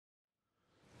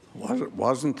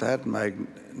Wasn't that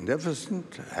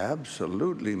magnificent?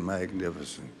 Absolutely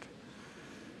magnificent.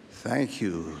 Thank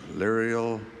you,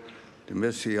 Liriel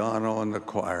Demisiano and the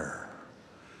choir.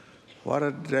 What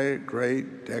a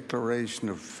great declaration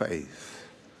of faith.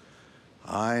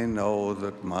 I know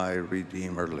that my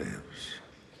Redeemer lives.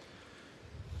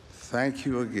 Thank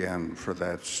you again for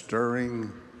that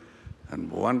stirring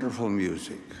and wonderful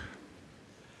music.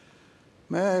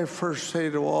 May I first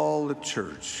say to all the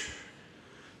church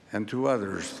and to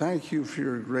others, thank you for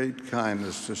your great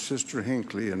kindness to Sister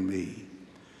Hinckley and me.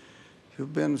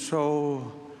 You've been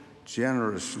so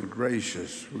generous and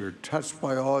gracious. We're touched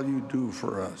by all you do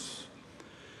for us.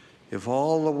 If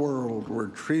all the world were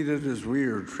treated as we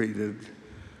are treated,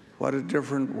 what a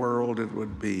different world it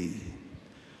would be.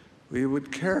 We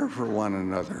would care for one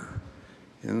another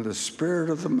in the spirit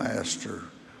of the Master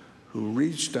who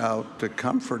reached out to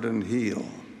comfort and heal.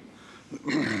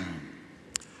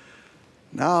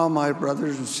 Now, my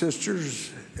brothers and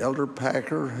sisters, Elder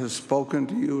Packer has spoken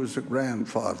to you as a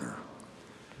grandfather.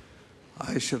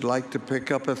 I should like to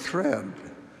pick up a thread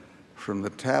from the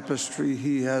tapestry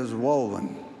he has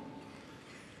woven.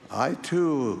 I,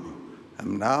 too,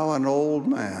 am now an old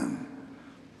man,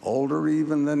 older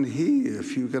even than he,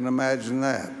 if you can imagine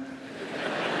that.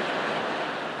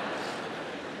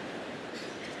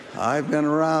 I've been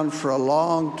around for a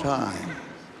long time.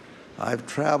 I've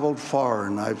traveled far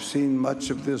and I've seen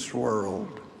much of this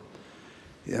world.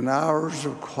 In hours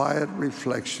of quiet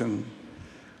reflection,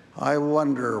 I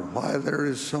wonder why there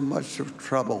is so much of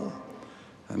trouble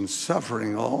and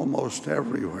suffering almost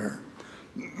everywhere.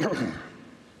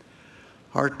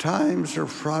 Our times are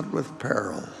fraught with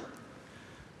peril.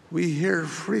 We hear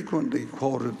frequently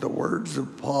quoted the words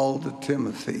of Paul to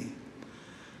Timothy,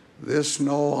 "This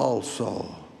know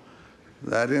also,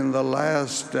 that in the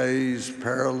last days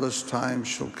perilous times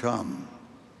shall come."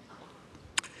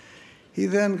 He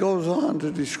then goes on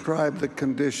to describe the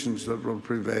conditions that will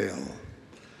prevail.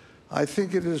 I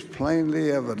think it is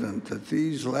plainly evident that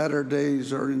these latter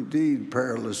days are indeed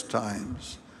perilous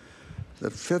times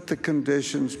that fit the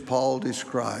conditions Paul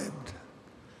described.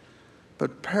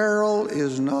 But peril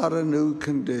is not a new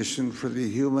condition for the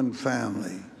human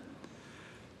family.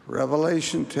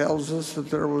 Revelation tells us that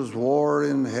there was war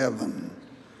in heaven.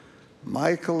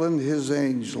 Michael and his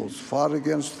angels fought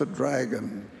against the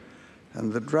dragon,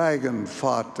 and the dragon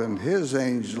fought and his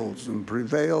angels and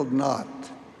prevailed not.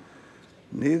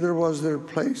 Neither was their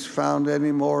place found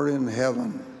any more in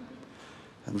heaven.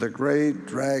 And the great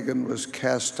dragon was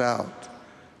cast out,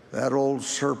 that old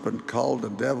serpent called the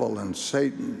devil and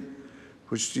Satan,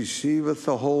 which deceiveth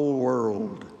the whole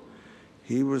world.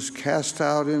 He was cast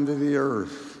out into the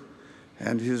earth,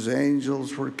 and his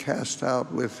angels were cast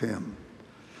out with him.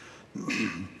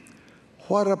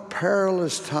 What a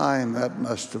perilous time that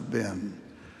must have been.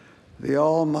 The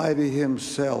Almighty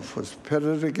himself was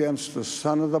pitted against the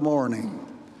son of the morning.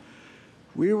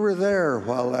 We were there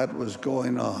while that was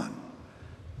going on.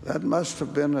 That must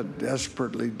have been a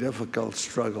desperately difficult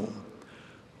struggle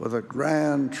with a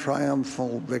grand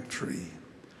triumphal victory.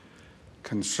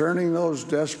 Concerning those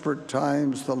desperate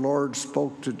times, the Lord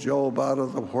spoke to Job out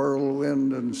of the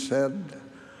whirlwind and said,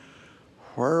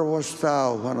 "Where wast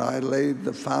thou when I laid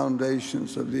the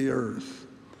foundations of the earth,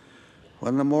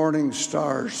 when the morning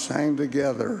stars sang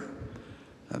together,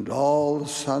 and all the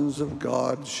sons of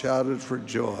God shouted for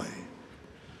joy?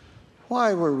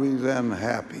 Why were we then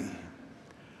happy?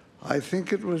 I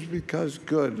think it was because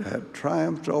good had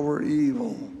triumphed over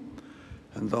evil,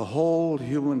 and the whole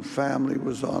human family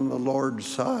was on the Lord's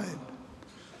side.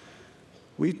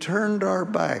 We turned our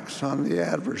backs on the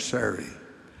adversary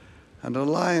and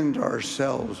aligned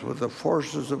ourselves with the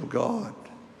forces of God,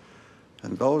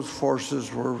 and those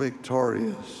forces were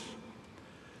victorious.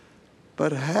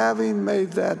 But having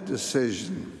made that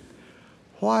decision,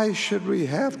 why should we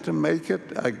have to make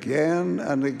it again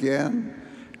and again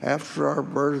after our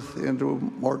birth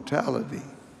into mortality?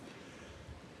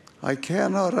 I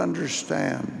cannot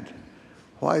understand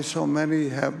why so many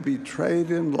have betrayed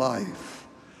in life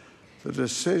the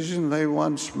decision they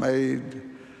once made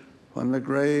when the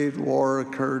great war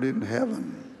occurred in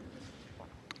heaven.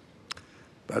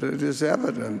 But it is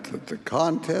evident that the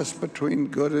contest between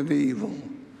good and evil,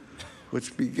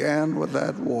 which began with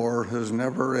that war, has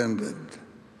never ended.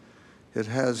 It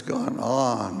has gone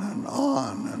on and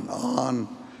on and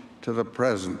on to the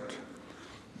present.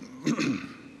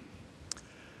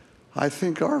 I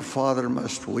think our Father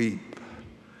must weep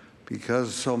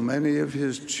because so many of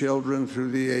his children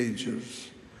through the ages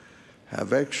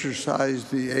have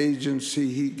exercised the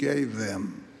agency he gave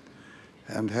them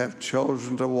and have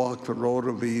chosen to walk the road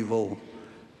of evil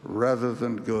rather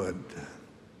than good.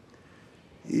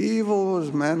 Evil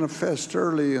was manifest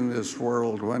early in this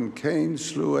world when Cain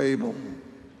slew Abel.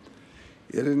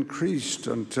 It increased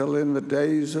until in the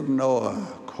days of Noah,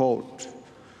 quote,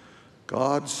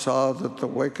 God saw that the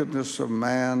wickedness of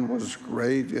man was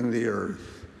great in the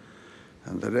earth,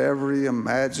 and that every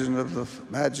imagination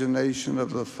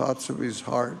of the thoughts of his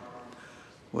heart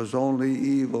was only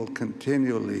evil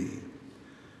continually.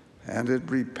 And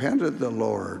it repented the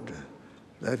Lord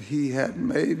that he had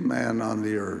made man on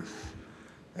the earth,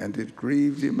 and it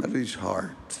grieved him at his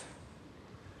heart.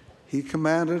 He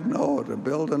commanded Noah to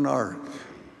build an ark,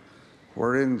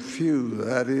 wherein few,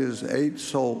 that is, 8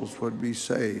 souls, would be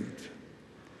saved.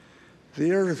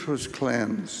 The earth was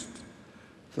cleansed,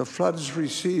 the floods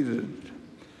receded,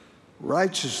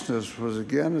 righteousness was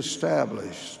again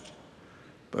established,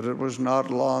 but it was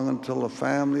not long until the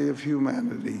family of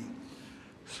humanity,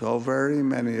 so very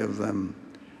many of them,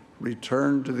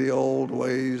 returned to the old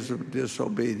ways of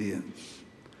disobedience.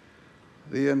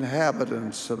 The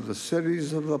inhabitants of the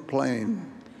cities of the plain,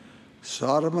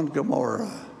 Sodom and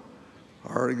Gomorrah,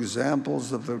 are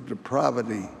examples of the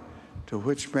depravity to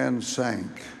which men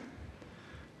sank.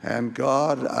 And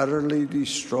God utterly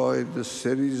destroyed the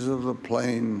cities of the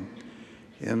plain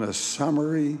in a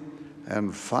summary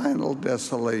and final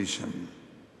desolation.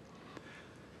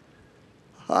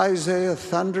 Isaiah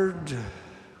thundered,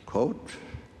 quote,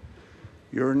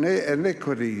 your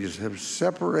iniquities have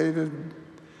separated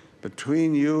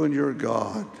between you and your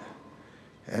God,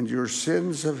 and your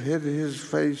sins have hid his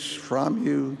face from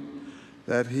you,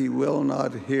 that he will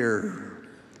not hear.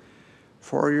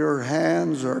 For your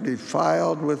hands are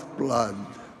defiled with blood,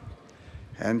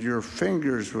 and your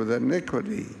fingers with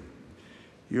iniquity.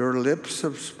 Your lips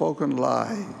have spoken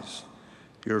lies.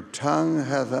 Your tongue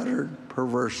hath uttered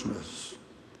perverseness.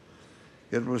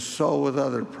 It was so with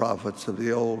other prophets of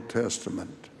the Old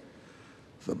Testament.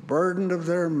 The burden of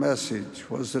their message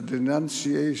was a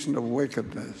denunciation of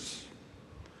wickedness.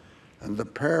 And the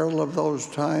peril of those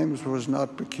times was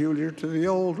not peculiar to the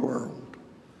old world.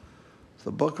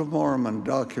 The Book of Mormon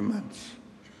documents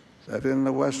that in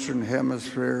the Western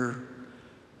Hemisphere,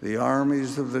 the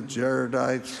armies of the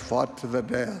Jaredites fought to the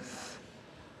death.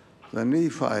 The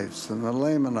Nephites and the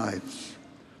Lamanites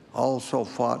also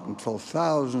fought until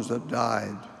thousands had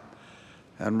died,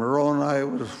 and Moroni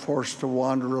was forced to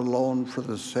wander alone for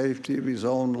the safety of his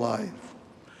own life.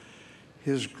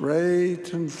 His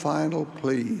great and final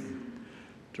plea,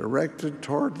 directed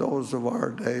toward those of our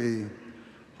day,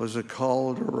 was a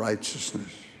call to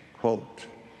righteousness, quote,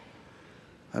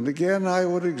 and again I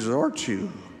would exhort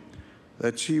you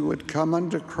that ye would come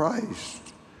unto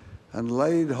Christ and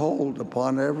laid hold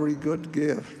upon every good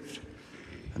gift,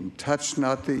 and touch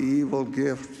not the evil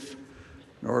gift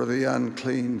nor the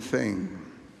unclean thing.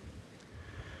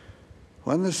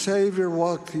 When the Savior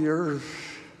walked the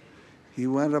earth, he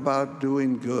went about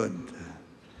doing good,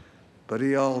 but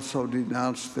he also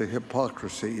denounced the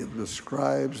hypocrisy of the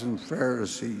scribes and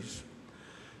Pharisees,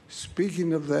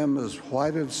 speaking of them as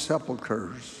whited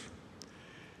sepulchres.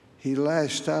 He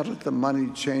lashed out at the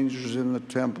money changers in the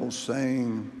temple,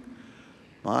 saying,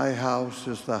 my house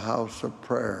is the house of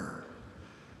prayer,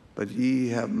 but ye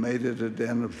have made it a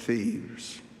den of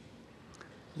thieves.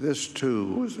 This,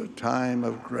 too, was a time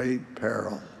of great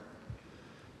peril.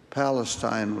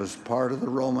 Palestine was part of the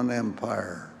Roman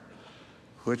Empire,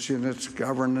 which in its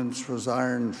governance was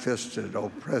iron-fisted,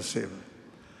 oppressive,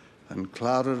 and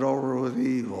clouded over with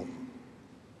evil.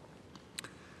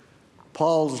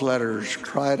 Paul's letters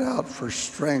cried out for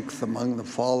strength among the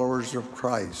followers of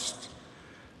Christ,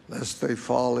 lest they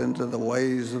fall into the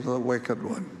ways of the wicked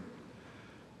one.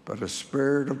 But a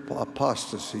spirit of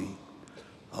apostasy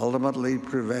ultimately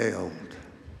prevailed.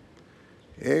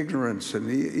 Ignorance and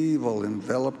evil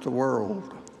enveloped the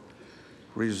world,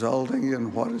 resulting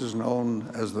in what is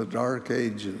known as the Dark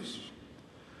Ages.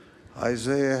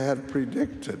 Isaiah had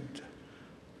predicted,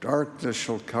 darkness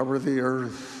shall cover the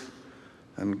earth,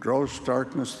 and gross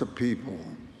darkness the people.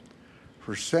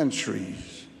 For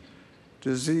centuries,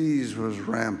 disease was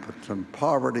rampant and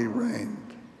poverty reigned.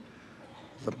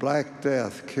 The Black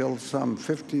Death killed some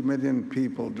 50 million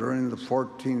people during the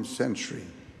 14th century.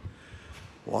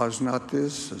 Was not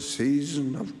this a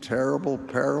season of terrible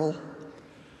peril?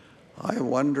 I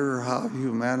wonder how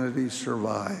humanity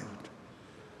survived.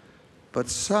 But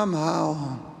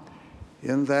somehow,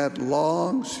 in that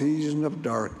long season of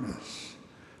darkness,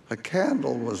 a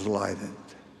candle was lighted.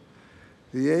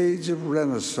 The age of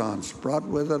Renaissance brought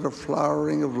with it a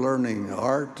flowering of learning,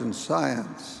 art, and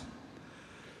science.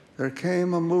 There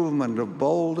came a movement of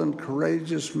bold and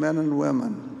courageous men and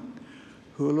women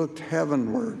who looked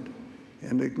heavenward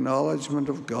in acknowledgement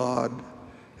of God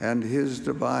and his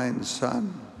divine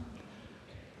Son.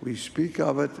 We speak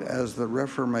of it as the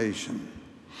Reformation.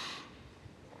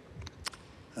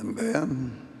 And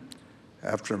then,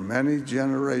 after many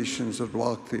generations had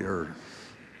walked the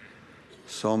earth,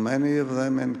 so many of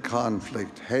them in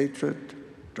conflict, hatred,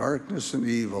 darkness, and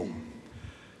evil,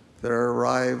 there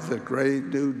arrived the great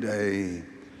new day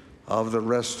of the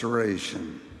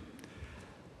restoration.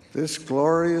 This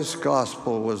glorious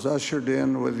gospel was ushered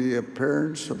in with the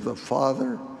appearance of the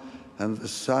Father and the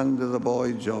Son to the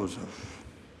boy Joseph.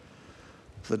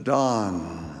 The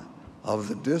dawn of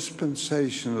the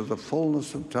dispensation of the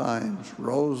fullness of times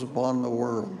rose upon the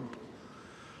world.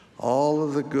 All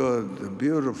of the good, the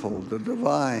beautiful, the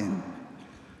divine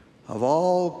of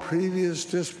all previous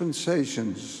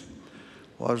dispensations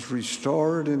was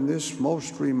restored in this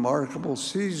most remarkable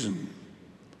season.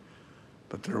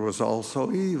 But there was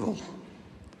also evil,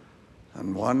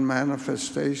 and one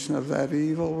manifestation of that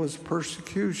evil was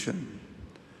persecution.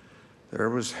 There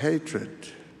was hatred.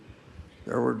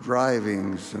 There were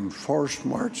drivings and forced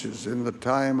marches in the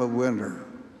time of winter.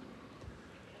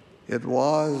 It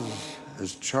was,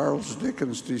 as Charles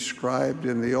Dickens described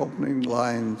in the opening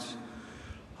lines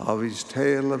of his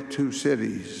Tale of Two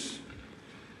Cities,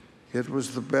 it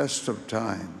was the best of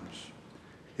times.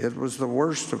 It was the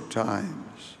worst of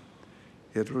times.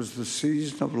 It was the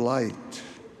season of light.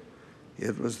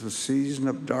 It was the season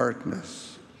of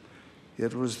darkness.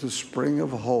 It was the spring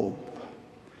of hope.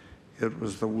 It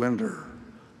was the winter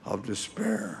of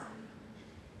despair.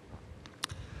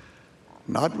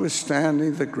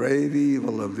 Notwithstanding the great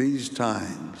evil of these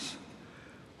times,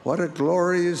 what a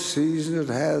glorious season it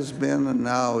has been and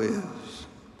now is.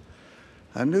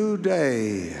 A new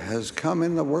day has come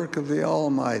in the work of the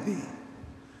Almighty.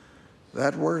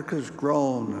 That work has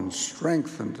grown and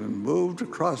strengthened and moved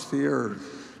across the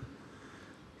earth.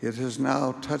 It has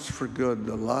now touched for good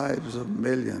the lives of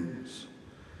millions.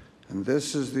 And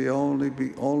this is only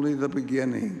the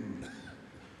beginning.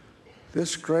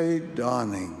 This great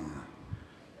dawning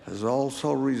has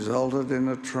also resulted in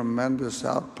a tremendous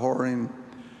outpouring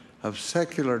of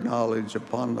secular knowledge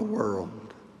upon the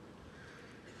world.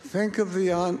 Think of the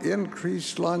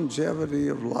increased longevity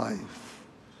of life.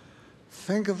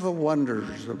 Think of the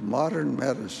wonders of modern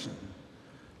medicine.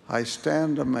 I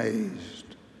stand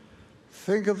amazed.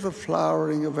 Think of the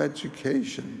flowering of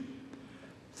education.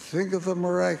 Think of the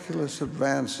miraculous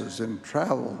advances in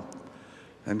travel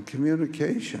and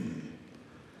communication.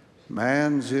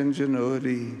 Man's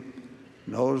ingenuity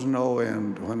knows no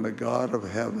end when the God of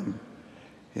heaven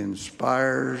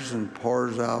inspires and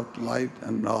pours out light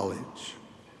and knowledge.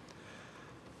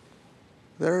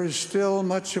 There is still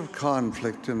much of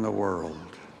conflict in the world.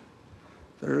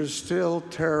 There is still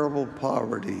terrible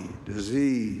poverty,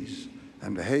 disease,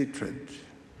 and hatred.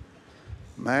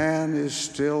 Man is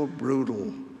still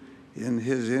brutal in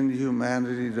his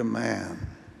inhumanity to man.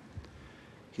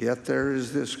 Yet there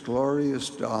is this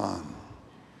glorious dawn.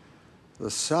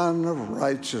 The Son of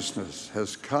Righteousness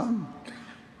has come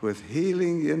with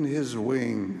healing in his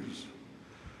wings.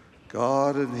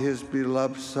 God and his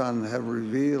beloved Son have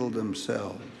revealed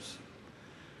themselves.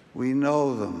 We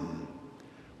know them.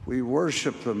 We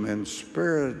worship them in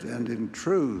spirit and in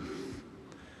truth.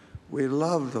 We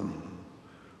love them.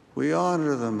 We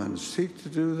honor them and seek to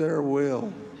do their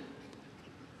will.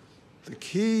 The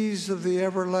keys of the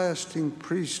everlasting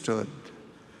priesthood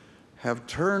have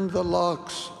turned the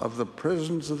locks of the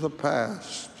prisons of the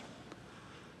past.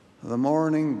 The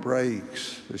morning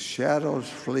breaks, the shadows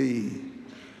flee.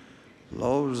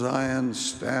 Lo, Zion's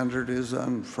standard is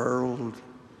unfurled.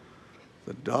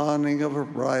 The dawning of a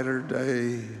brighter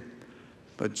day,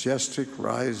 majestic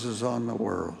rises on the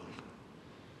world.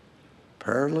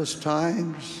 Perilous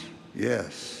times?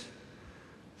 Yes,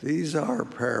 these are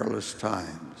perilous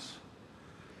times.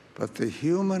 But the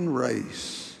human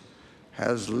race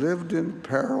has lived in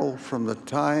peril from the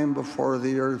time before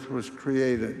the earth was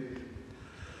created.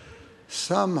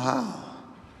 Somehow,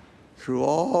 through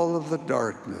all of the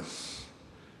darkness,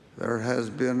 there has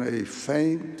been a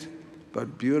faint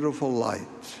but beautiful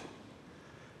light.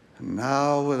 And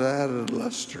now, with added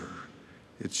luster,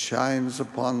 it shines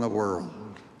upon the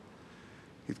world.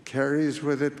 It carries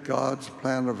with it God's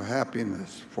plan of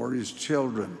happiness for his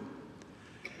children.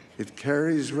 It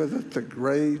carries with it the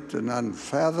great and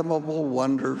unfathomable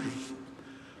wonders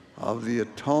of the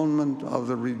atonement of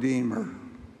the Redeemer.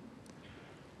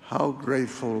 How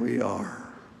grateful we are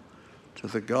to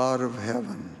the God of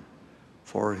heaven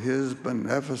for his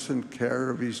beneficent care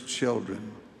of his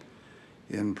children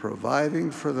in providing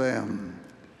for them,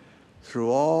 through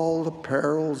all the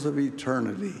perils of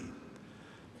eternity,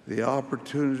 the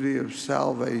opportunity of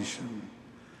salvation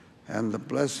and the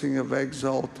blessing of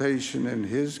exaltation in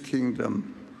his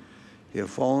kingdom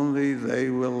if only they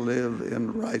will live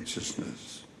in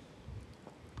righteousness.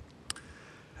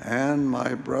 And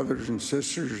my brothers and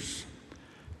sisters,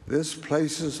 this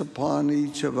places upon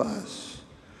each of us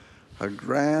a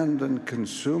grand and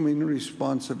consuming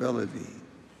responsibility.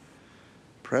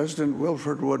 President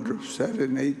Wilford Woodruff said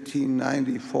in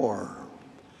 1894,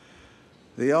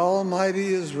 "The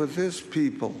Almighty is with this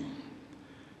people.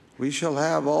 We shall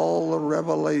have all the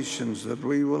revelations that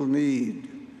we will need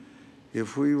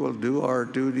if we will do our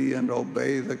duty and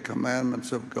obey the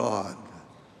commandments of God.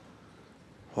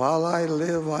 While I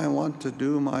live, I want to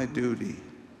do my duty.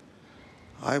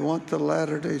 I want the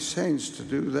Latter-day Saints to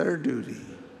do their duty.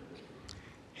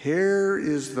 Here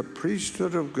is the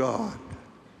priesthood of God.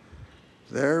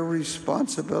 Their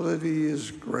responsibility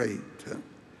is great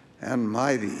and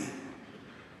mighty.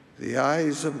 The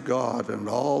eyes of God and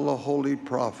all the holy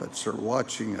prophets are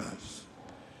watching us.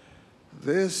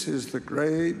 This is the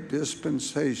great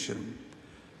dispensation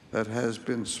that has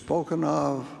been spoken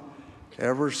of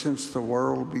ever since the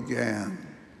world began.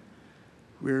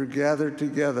 We are gathered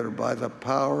together by the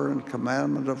power and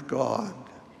commandment of God.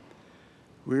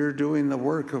 We are doing the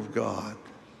work of God.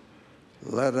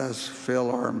 Let us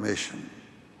fill our mission."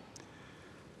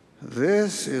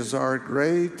 This is our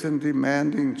great and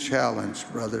demanding challenge,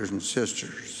 brothers and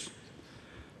sisters.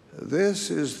 This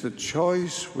is the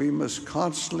choice we must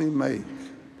constantly make,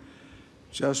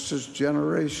 just as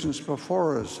generations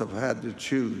before us have had to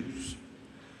choose.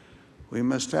 We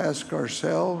must ask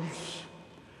ourselves,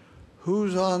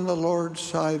 who's on the Lord's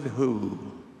side who?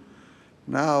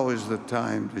 Now is the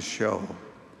time to show.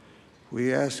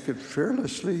 We ask it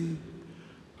fearlessly,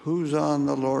 who's on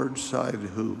the Lord's side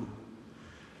who?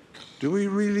 Do we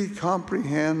really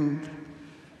comprehend?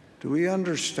 Do we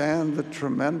understand the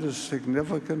tremendous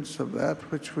significance of that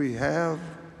which we have?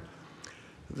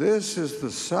 This is the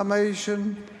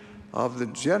summation of the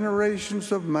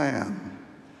generations of man,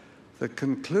 the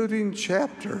concluding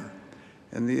chapter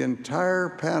in the entire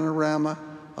panorama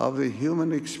of the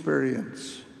human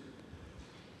experience.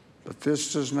 But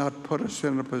this does not put us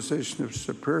in a position of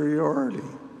superiority,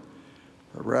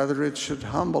 but rather it should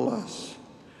humble us.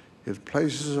 It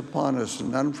places upon us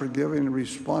an unforgiving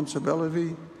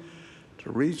responsibility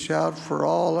to reach out for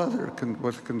all others,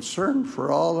 with concern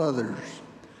for all others,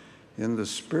 in the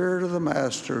spirit of the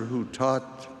Master who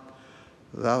taught,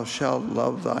 "Thou shalt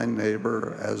love thy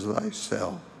neighbor as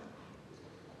thyself."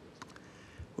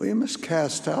 We must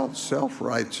cast out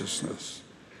self-righteousness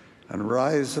and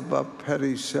rise above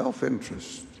petty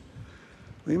self-interest.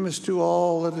 We must do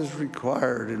all that is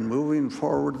required in moving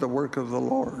forward the work of the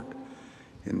Lord,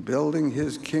 in building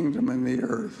his kingdom in the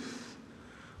earth.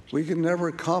 We can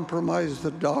never compromise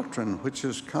the doctrine which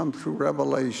has come through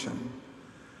revelation,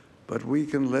 but we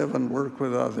can live and work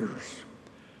with others,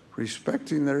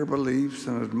 respecting their beliefs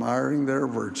and admiring their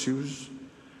virtues,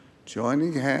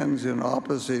 joining hands in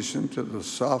opposition to the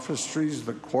sophistries,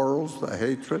 the quarrels, the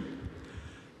hatred,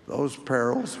 those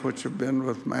perils which have been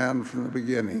with man from the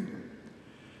beginning.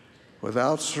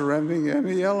 Without surrendering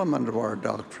any element of our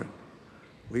doctrine,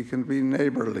 we can be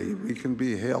neighborly, we can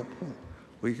be helpful,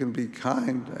 we can be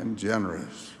kind and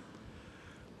generous.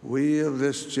 We of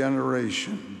this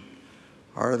generation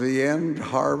are the end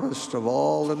harvest of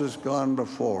all that has gone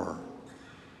before.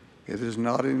 It is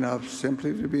not enough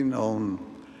simply to be known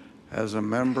as a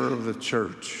member of the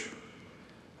church.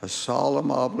 A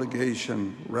solemn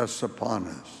obligation rests upon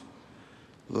us.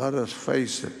 Let us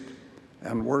face it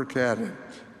and work at it.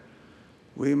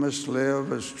 We must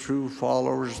live as true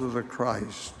followers of the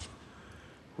Christ,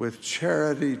 with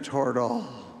charity toward all,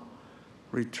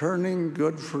 returning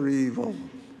good for evil,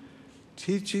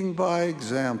 teaching by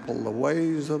example the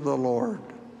ways of the Lord,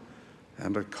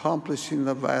 and accomplishing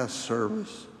the vast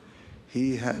service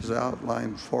he has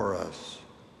outlined for us.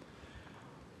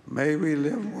 May we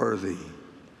live worthy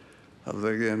of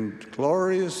the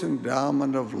glorious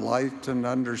endowment of light and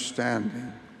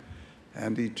understanding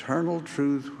and eternal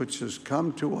truth which has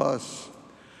come to us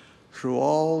through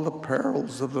all the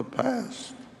perils of the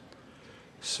past.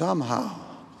 Somehow,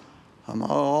 among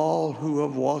all who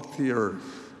have walked the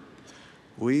earth,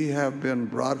 we have been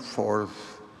brought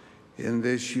forth in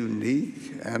this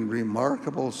unique and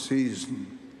remarkable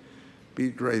season. Be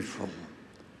grateful,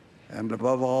 and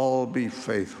above all, be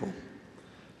faithful.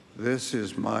 This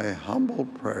is my humble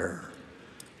prayer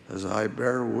as I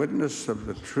bear witness of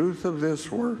the truth of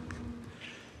this work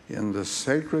in the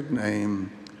sacred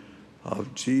name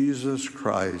of Jesus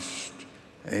Christ.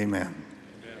 Amen.